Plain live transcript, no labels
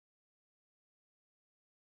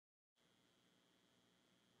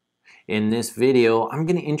In this video, I'm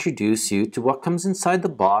going to introduce you to what comes inside the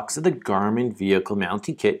box of the Garmin Vehicle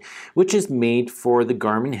Mounting Kit, which is made for the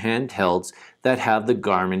Garmin handhelds that have the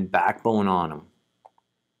Garmin backbone on them.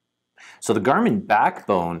 So the Garmin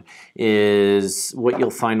backbone is what you'll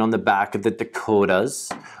find on the back of the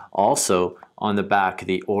Dakotas, also on the back of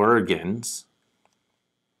the Oregons.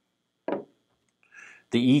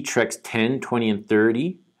 The E-Trex 10, 20, and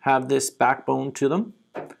 30 have this backbone to them.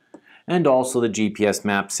 And also the GPS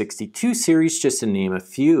Map 62 series, just to name a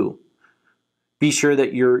few. Be sure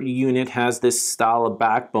that your unit has this style of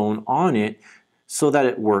backbone on it so that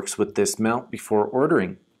it works with this mount before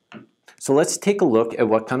ordering. So let's take a look at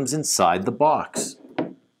what comes inside the box.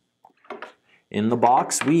 In the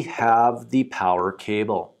box we have the power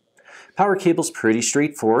cable. Power cable is pretty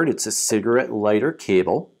straightforward. It's a cigarette lighter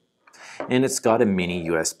cable, and it's got a mini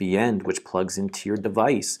USB end which plugs into your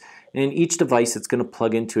device. And in each device it's going to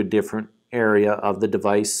plug into a different area of the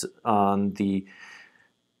device. On the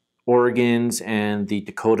Oregons and the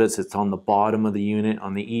Dakotas, it's on the bottom of the unit.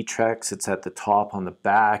 On the E-Trex, it's at the top on the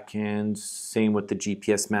back, and same with the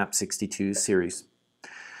GPS Map 62 series.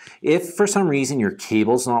 If for some reason your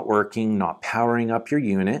cable's not working, not powering up your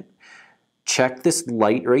unit, check this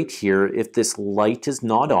light right here. If this light is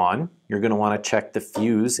not on, you're going to want to check the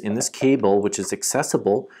fuse in this cable, which is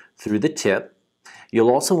accessible through the tip. You'll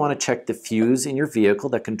also want to check the fuse in your vehicle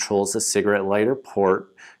that controls the cigarette lighter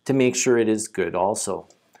port to make sure it is good also.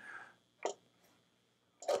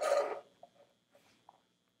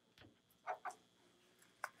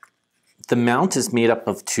 The mount is made up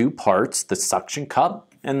of two parts, the suction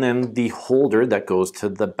cup and then the holder that goes to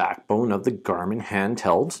the backbone of the Garmin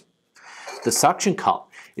handheld. The suction cup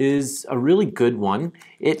is a really good one.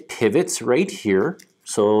 It pivots right here,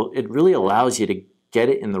 so it really allows you to get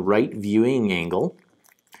it in the right viewing angle.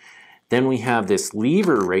 Then we have this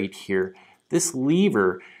lever right here. This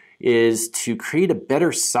lever is to create a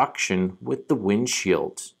better suction with the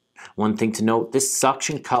windshield. One thing to note, this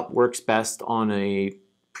suction cup works best on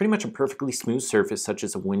pretty much a perfectly smooth surface such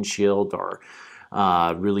as a windshield or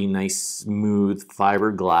really nice smooth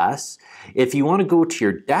fiberglass. If you want to go to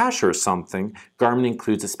your dash or something, Garmin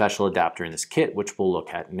includes a special adapter in this kit, which we'll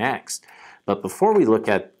look at next. But before we look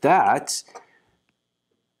at that,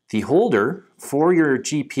 the holder for your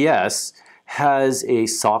GPS has a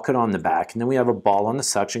socket on the back, and then we have a ball on the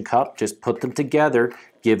suction cup. Just put them together,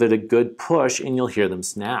 give it a good push, and you'll hear them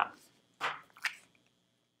snap.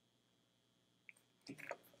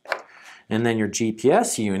 And then your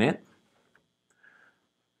GPS unit,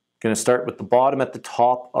 going to start with the bottom at the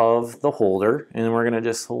top of the holder, and then we're going to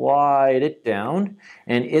just slide it down,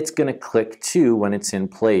 and it's going to click too when it's in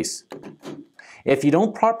place. If you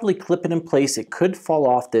don't properly clip it in place, it could fall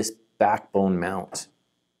off this backbone mount.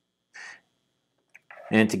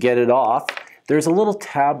 And to get it off, there's a little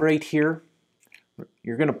tab right here.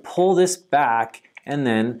 You're going to pull this back and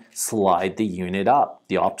then slide the unit up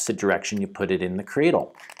the opposite direction you put it in the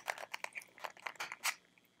cradle.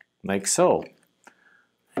 Like so.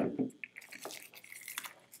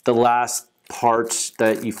 The last part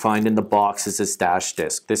that you find in the box is this dash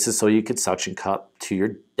disc. This is so you could suction cup to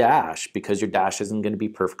your dash, because your dash isn't going to be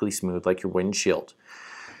perfectly smooth like your windshield.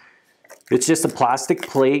 It's just a plastic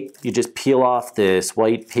plate. You just peel off this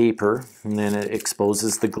white paper and then it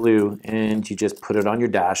exposes the glue, and you just put it on your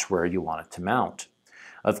dash where you want it to mount.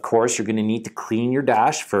 Of course, you're going to need to clean your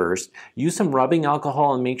dash first. Use some rubbing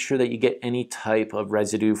alcohol and make sure that you get any type of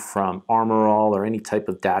residue from Armor All or any type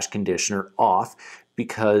of dash conditioner off,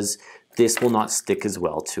 because this will not stick as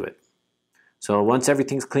well to it. So once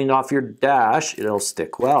everything's cleaned off your dash, it'll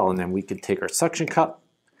stick well, and then we could take our suction cup,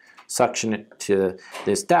 suction it to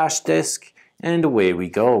this dash disc, and away we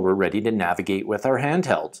go. We're ready to navigate with our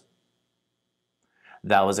handheld.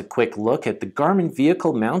 That was a quick look at the Garmin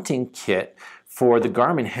Vehicle Mounting Kit for the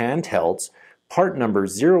Garmin handhelds, part number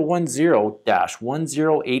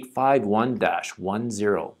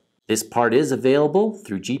 010-10851-10. This part is available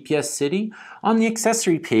through GPS City on the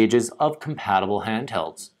accessory pages of compatible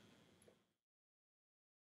handhelds.